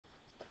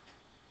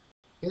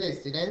Hey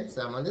students,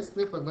 on this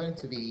clip we're going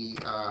to be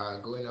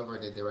going over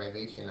the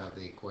derivation of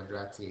the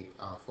quadratic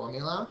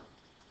formula.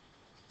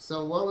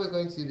 So what we're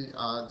going to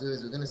do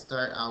is we're going to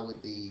start out with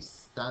the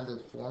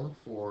standard form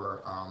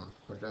for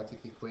quadratic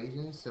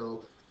equations.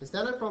 So the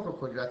standard form for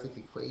quadratic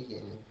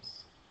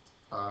equations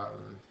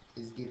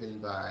is given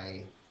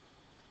by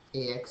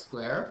ax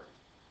squared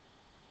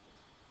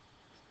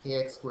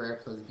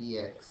plus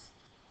bx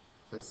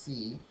plus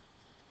c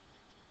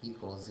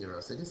equals 0.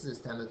 So this is a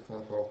standard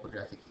form for all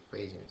quadratic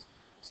equations.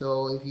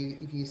 So if you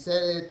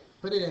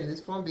put it in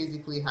this form,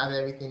 basically have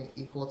everything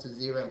equal to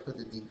 0 and put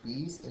the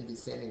degrees in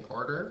descending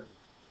order,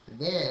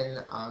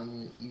 then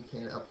you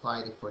can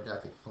apply the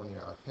quadratic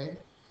formula. Okay.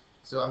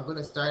 So I'm going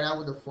to start out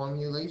with a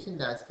formulation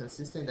that's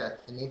consistent,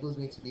 that enables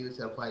me to be able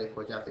to apply the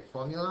quadratic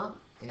formula,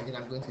 and then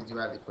I'm going to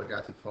derive the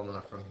quadratic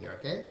formula from here.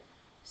 Okay.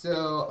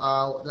 So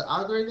the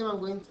algorithm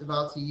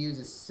about to use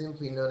is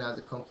simply known as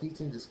the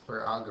completing the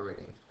square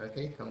algorithm.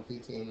 Okay,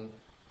 completing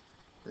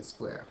the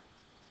square.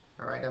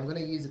 All right, I'm going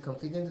to use the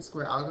completing the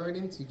square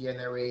algorithm to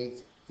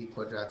generate the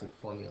quadratic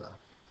formula.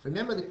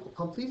 Remember, the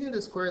completing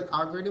the square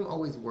algorithm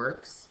always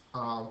works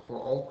for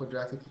all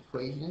quadratic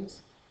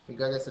equations,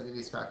 regardless of if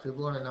it's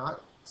factorable or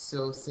not.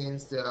 So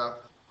since the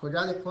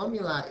quadratic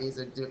formula is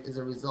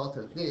a result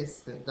of this,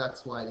 then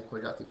that's why the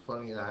quadratic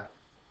formula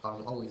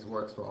always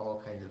works for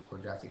all kinds of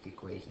quadratic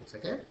equations.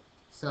 Okay,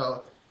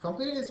 so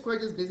completing the square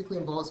just basically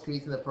involves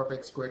creating a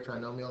perfect square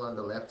trinomial on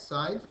the left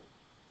side,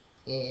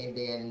 and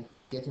then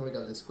getting rid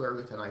of the square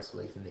root and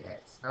isolating the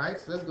x. All right,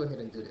 so let's go ahead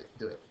and do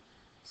it.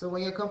 So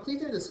when you're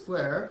completing the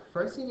square,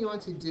 first thing you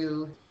want to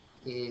do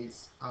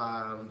is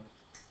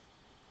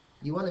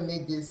you want to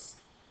make this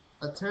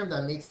a term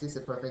that makes this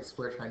a perfect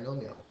square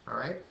trinomial. All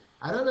right,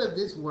 I don't know if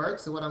this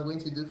works, so what I'm going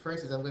to do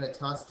first is I'm going to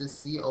toss this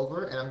c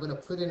over, and I'm going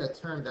to put in a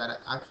term that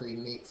actually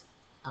makes,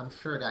 I'm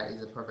sure, that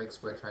is a perfect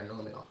square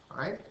trinomial. All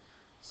right,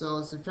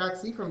 so subtract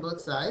c from both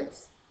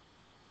sides,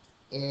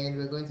 and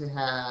we're going to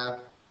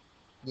have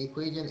the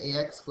equation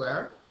ax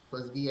squared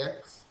plus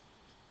bx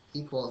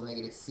equals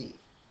negative c.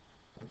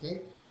 Okay,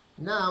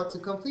 now to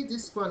complete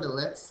this square on the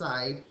left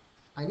side,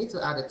 I need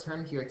to add a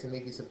term here to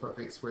make this a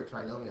perfect square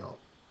trinomial.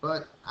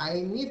 But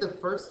I need the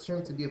first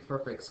term to be a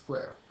perfect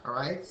square.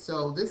 Alright,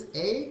 so this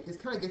a is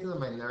kind of getting on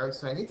my nerves,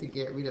 so I need to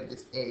get rid of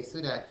this a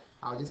so that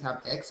I'll just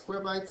have x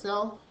squared by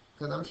itself,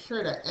 because I'm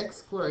sure that x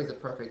squared is a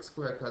perfect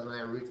square, because when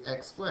I root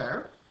x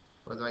squared,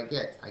 what do I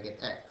get? I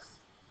get x.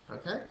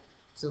 Okay,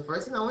 so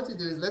first thing I want to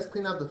do is let's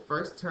clean up the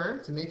first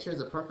term to make sure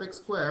it's a perfect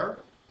square,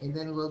 and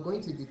then we're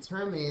going to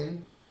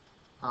determine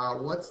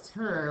what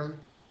term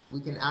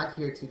we can add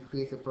here to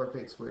create a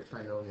perfect square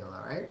trinomial.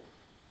 All right,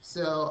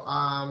 so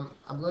I'm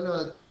going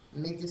to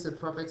make this a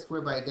perfect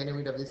square by getting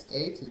rid of this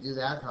a. To do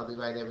that, I'll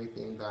divide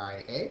everything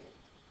by a.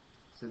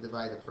 So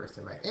divide the first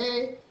term by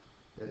a,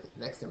 the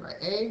next term by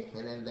a,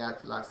 and then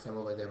that last term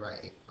over there by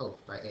a. Oh,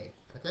 by a.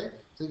 Okay,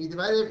 so if you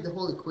divide the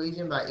whole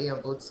equation by a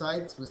on both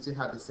sides, we still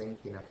have the same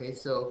thing. Okay,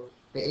 so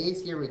the a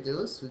is here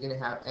reduced. We're going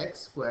to have x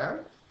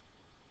squared,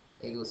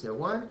 a goes here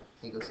 1,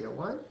 a goes here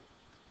 1,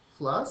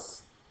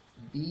 plus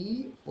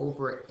b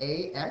over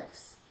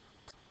ax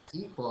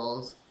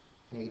equals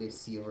negative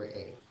c over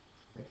a.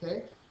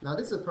 Okay, now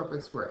this is a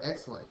perfect square.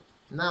 Excellent.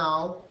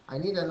 Now I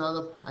need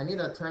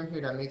a term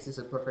here that makes this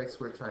a perfect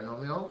square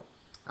trinomial.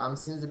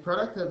 Since the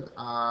product of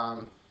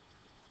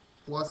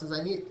since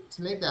I need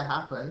to make that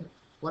happen,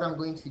 what I'm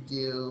going to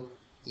do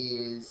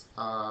is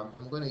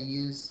I'm going to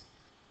use,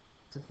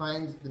 to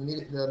find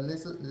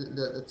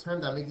the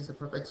term that makes this a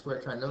perfect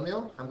square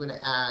trinomial, I'm going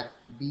to add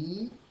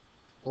b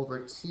over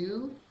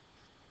 2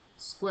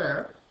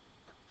 square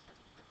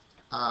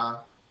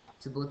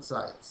to both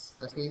sides.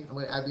 Okay, I'm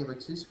going to add b over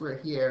 2 square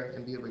here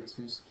and b over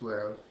 2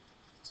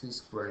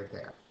 square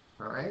there.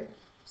 All right,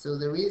 so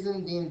the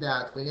reason being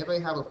that whenever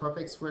you have a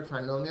perfect square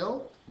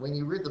trinomial, when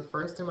you root the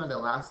first term and the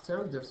last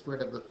term, the square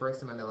root of the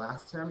first term and the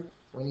last term,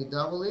 when you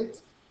double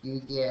it,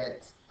 you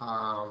get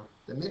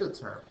the middle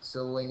term.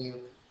 So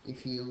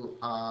if you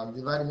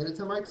divide the middle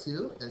term by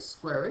 2 and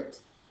square it,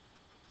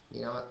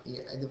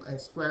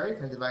 and square it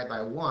and divide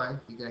by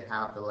 1, you're going to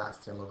have the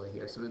last term over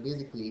here. So we're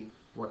basically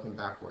working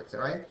backwards.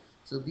 All right,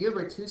 so b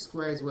over 2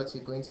 squared is what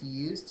you're going to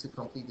use to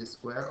complete the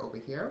square over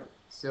here.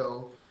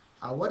 So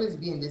what is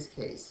b in this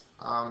case?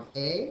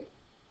 A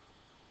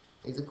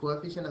is the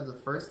coefficient of the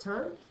first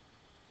term,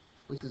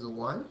 which is a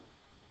 1.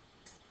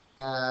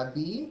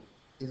 B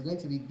is going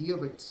to be b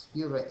over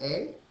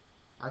a.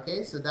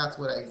 Okay, so that's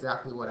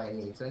exactly what I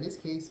need. So in this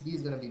case, b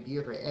is going to be b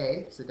over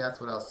a, so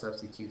that's what I'll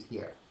substitute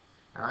here.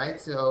 All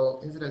right, so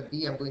instead of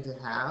b, I'm going to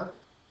have,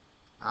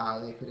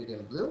 let me put it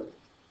in blue,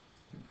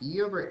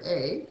 b over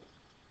a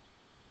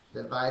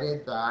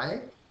divided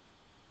by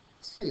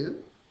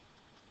 2,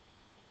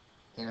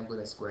 and I'm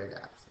going to square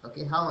that.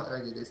 Okay, how on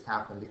earth did this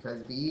happen?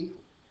 Because b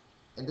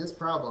in this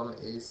problem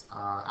is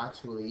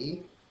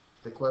actually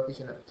the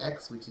coefficient of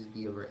x, which is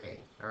b over a.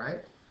 All right,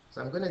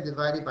 so I'm going to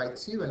divide it by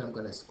 2, and I'm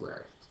going to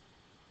square it.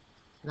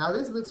 Now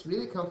this looks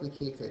really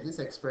complicated. This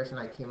expression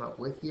I came up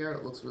with here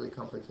looks really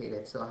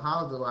complicated. So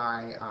how do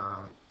I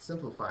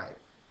simplify it?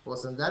 Well,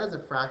 since that is a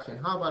fraction,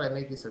 how about I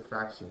make this a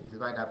fraction?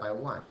 Divide that by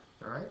 1,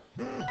 all right?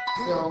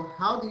 So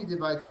how do you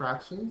divide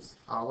fractions?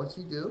 What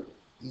you do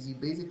is you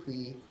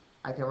basically,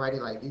 I can write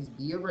it like this,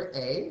 b over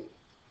a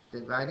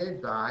divided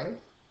by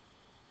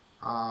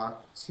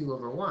 2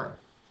 over 1,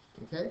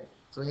 okay?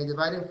 So when you're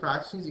dividing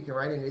fractions, you can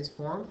write it in this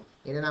form,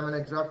 and then I'm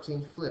going to drop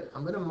chain flip.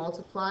 I'm going to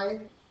multiply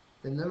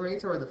the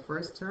numerator or the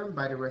first term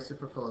by the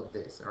reciprocal of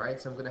this, all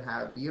right? So I'm going to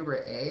have b over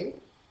a,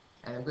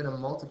 and I'm going to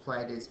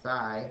multiply this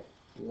by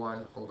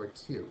 1 over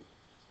 2.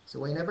 So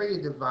whenever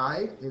you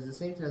divide, it's the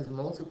same thing as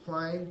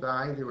multiplying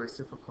by the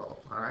reciprocal,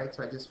 all right?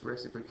 So I just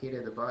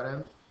reciprocated the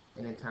bottom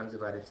and then times it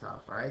by the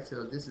top, all right?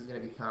 So this is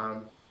going to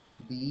become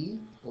b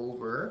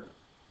over,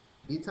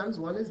 b times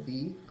 1 is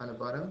b on the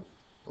bottom,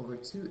 over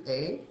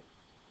 2a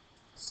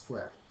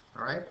squared,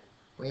 all right?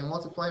 When you're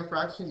multiplying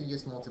fractions, you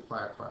just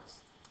multiply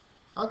across.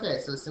 Okay,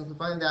 so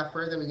simplifying that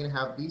further, we're going to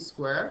have b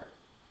squared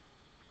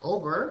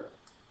over,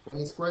 when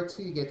you square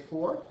 2, you get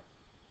 4.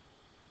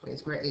 When you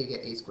square a, you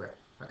get a squared,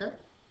 okay?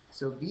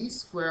 So b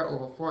squared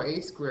over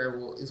 4a squared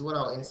is what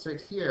I'll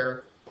insert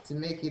here to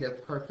make it a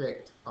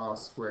perfect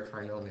square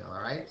trinomial,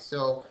 all right?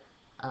 So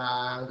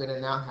I'm going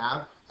to now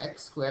have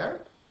x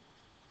squared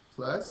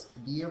plus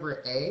b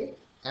over a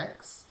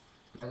x.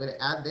 I'm going to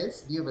add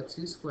this, b over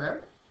 2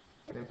 squared,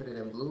 and then put it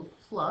in blue,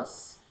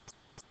 plus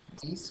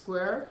b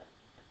squared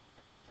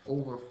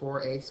over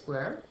 4a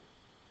squared.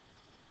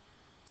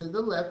 To the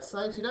left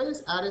side, should I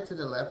just add it to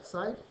the left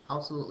side?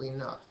 Absolutely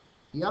not.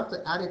 You have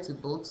to add it to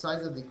both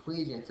sides of the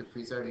equation to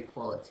preserve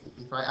equality.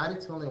 If I add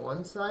it to only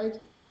one side,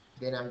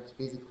 then I'm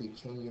basically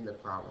changing the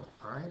problem.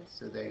 All right,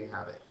 so there you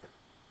have it.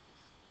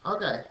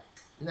 Okay,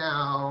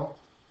 now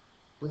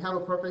we have a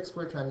perfect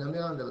square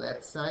trinomial on the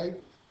left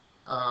side.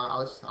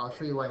 I'll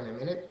show you why in a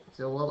minute.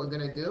 So what we're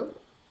going to do,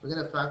 we're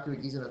going to factor it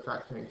using the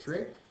factoring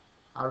trick.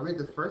 I'll read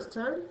the first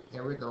term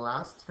and read the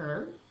last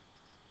term,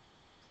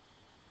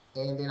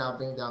 and then I'll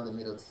bring down the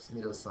middle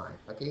sign,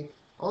 okay?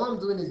 All I'm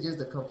doing is just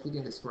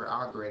completing the square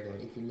algorithm.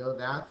 If you know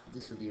that,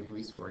 this will be a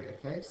breeze for you,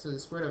 okay? So the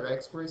square root of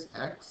x squared is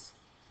x,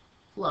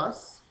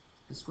 plus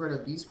the square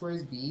root of b squared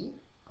is b.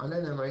 On the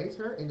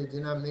numerator, in the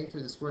denominator,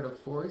 the square root of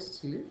 4 is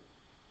 2,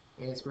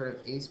 and the square root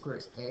of a squared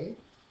is a,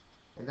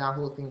 and that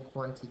whole thing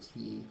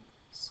quantity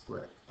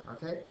squared,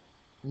 okay?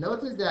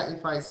 Notice that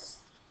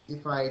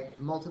if I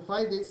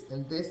multiply this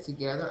and this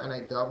together and I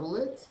double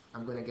it,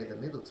 I'm going to get the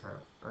middle term,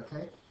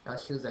 okay?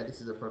 That shows that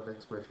this is a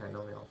perfect square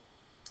trinomial.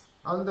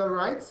 On the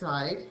right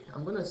side,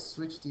 I'm going to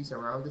switch these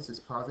around. This is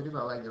positive.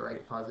 I like to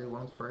write positive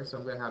one first. So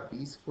I'm going to have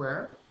b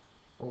squared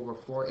over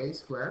 4a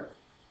squared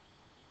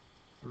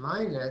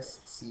minus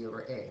c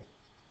over a.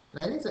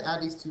 Now I need to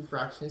add these two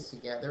fractions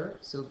together.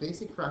 So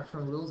basic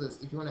fraction rules is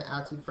if you want to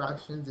add two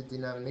fractions, the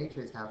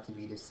denominators have to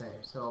be the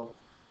same. So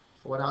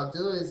what I'll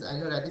do is, I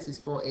know that this is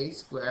 4a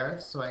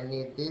squared, so I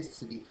need this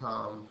to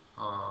become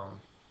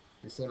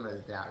the same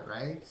as that,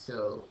 right?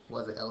 So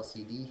what's the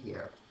LCD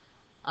here?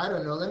 I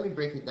don't know. Let me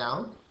break it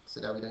down so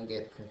that we don't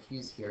get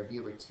confused here. b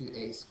over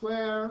 2a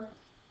squared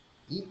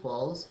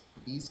equals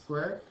b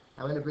squared.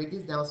 I'm going to break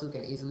this down so we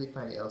can easily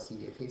find the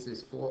LCD. Okay, so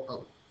it's 4,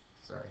 oh,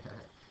 sorry.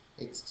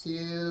 It's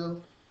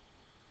 2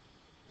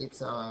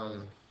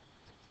 times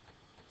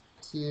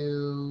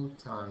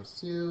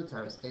 2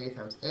 times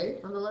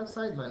a on the left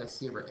side minus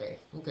c over a.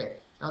 Okay,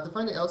 now to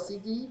find the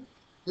LCD,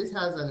 this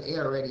has an a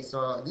already,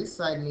 so this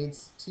side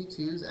needs 2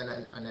 2's and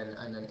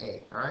an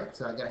a, all right?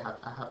 So I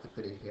have to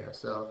put it here.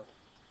 So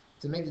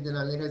to make the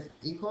denominators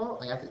equal,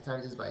 I have to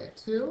times this by a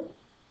 2,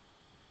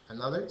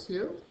 another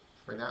 2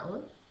 for that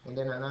one, and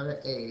then another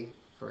a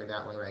for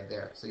that one right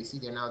there. So you see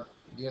they're now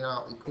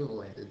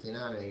equivalent, the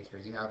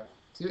denominators. You have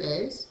 2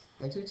 a's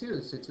and 2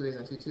 2's, so 2 a's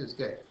and 2 2's,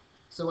 good.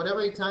 So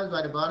whatever you times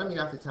by the bottom, you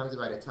have to times it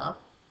by the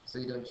top, so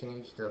you don't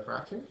change the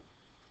fraction,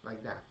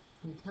 like that,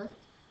 okay?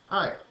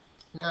 All right,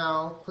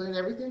 now putting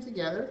everything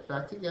together,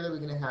 back together, we're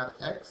going to have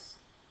x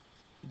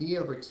b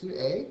over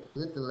 2a,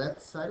 let the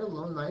left side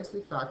alone,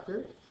 nicely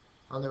factored.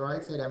 On the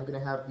right side, I'm going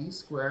to have b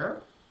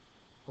squared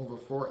over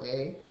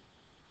 4a,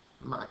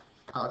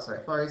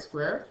 4a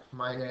squared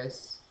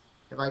minus,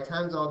 if I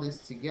times all this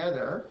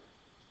together,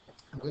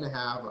 I'm going to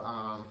have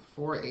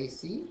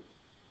 4ac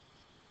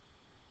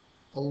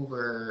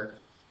over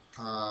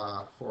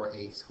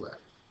 4a squared.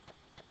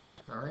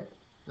 All right.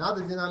 Now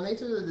the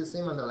denominator is the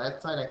same on the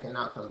left side. I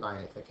cannot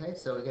combine it. Okay.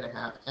 So we're going to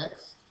have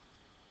x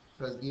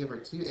plus b over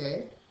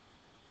 2a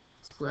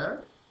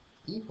squared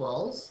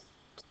equals,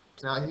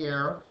 now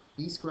here,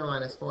 b squared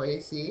minus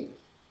 4ac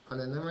on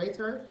the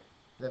numerator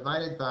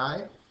divided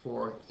by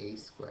 4a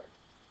squared.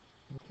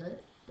 Okay.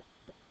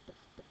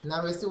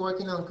 Now we're still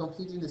working on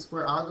completing the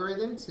square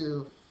algorithm.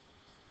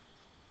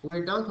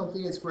 We're done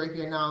completing the square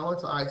here. Now I want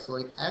to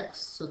isolate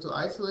x. So to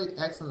isolate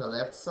x on the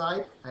left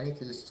side, I need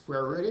to just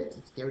square root it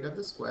to get rid of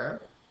the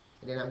square.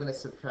 And then I'm going to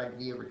subtract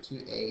b over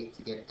 2a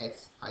to get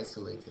x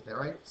isolated. All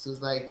right. So it's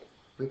like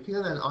we're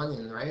peeling an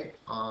onion, right?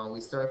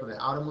 We start from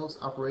the outermost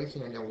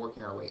operation and then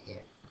working our way in.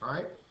 All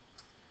right.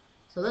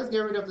 So let's get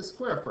rid of the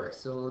square first.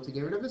 So to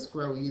get rid of the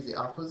square, we use the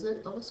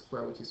opposite of a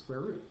square, which is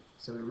square root.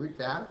 So we root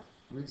that,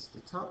 roots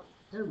the top,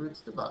 and roots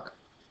the bottom.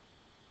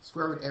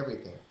 square root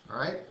everything, all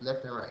right,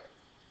 left and right.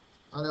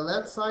 On the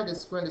left side, the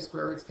square and the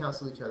square roots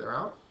cancel each other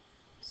out.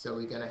 So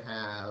we're going to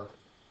have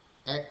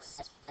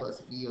x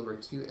plus b over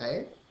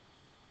 2a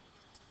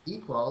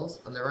equals,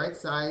 on the right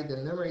side, the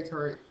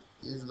numerator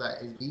is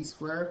b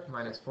squared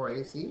minus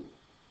 4ac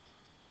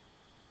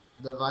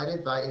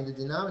divided by, in the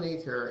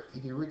denominator,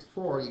 if you root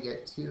 4, you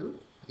get 2.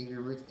 If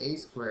you root a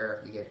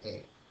squared, you get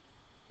a.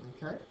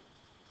 Okay?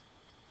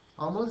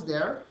 Almost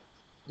there.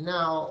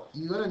 Now,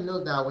 you're going to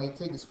note that when you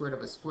take the square root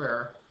of a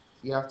square,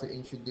 you have to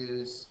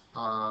introduce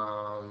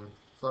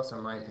plus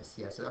or minus.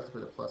 Yeah, so you have to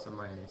put a plus or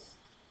minus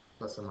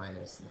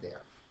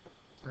there.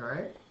 All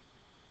right?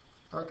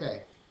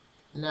 Okay.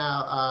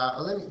 Now,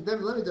 let me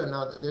do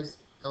another.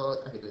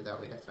 I can do it that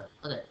way. That's fine.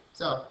 Okay.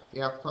 So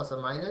you have plus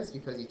or minus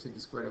because you took the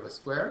square root of a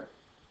square,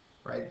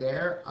 right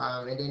there.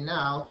 And then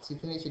now to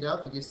finish it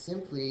up, you just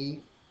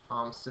simply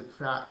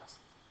subtract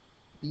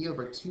b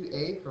over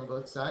 2a from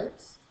both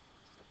sides.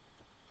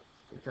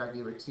 Subtract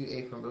b over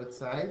 2a from both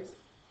sides,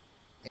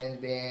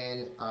 and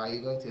then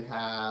you're going to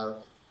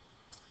have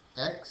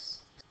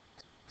x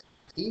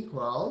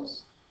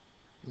equals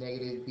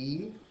negative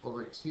b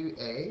over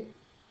 2a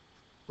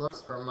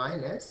plus or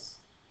minus,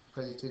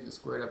 because you took the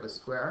square root of a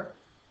square,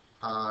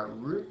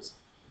 root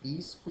b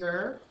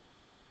squared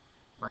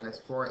minus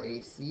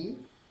 4ac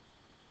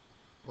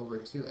over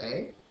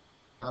 2a.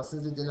 Now,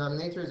 since the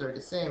denominators are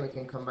the same, we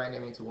can combine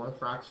them into one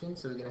fraction.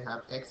 So we're going to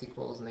have x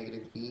equals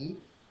negative b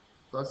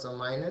plus or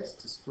minus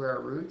the square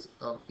root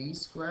of b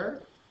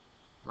squared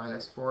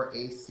minus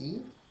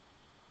 4ac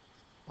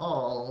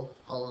all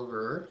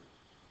over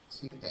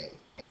 2a.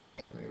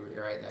 Let me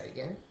rewrite that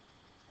again.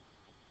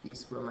 B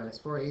squared minus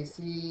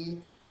 4ac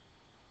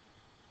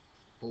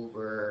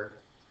over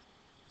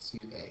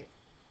 2a.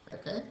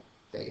 Okay?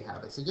 There you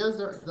have it. So just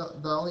the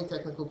only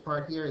technical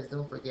part here is,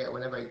 don't forget,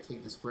 whenever you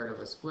take the square root of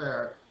a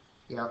square,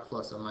 you have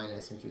plus or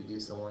minus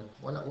introduced on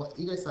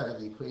either side of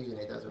the equation.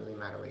 It doesn't really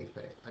matter where you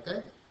put it.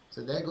 Okay?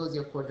 So there goes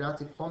your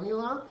quadratic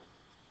formula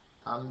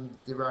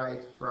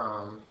derived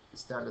from the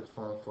standard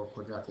form for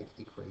quadratic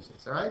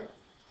equations. All right?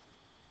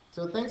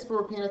 So thanks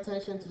for paying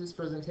attention to this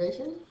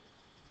presentation.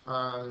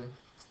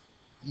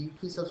 You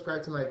please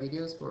subscribe to my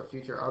videos for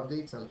future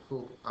updates on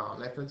cool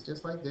methods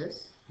just like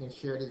this. You can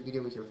share this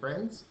video with your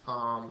friends.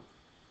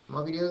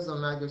 More videos on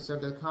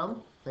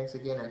mathgotserved.com. Thanks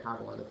again and have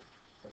a wonderful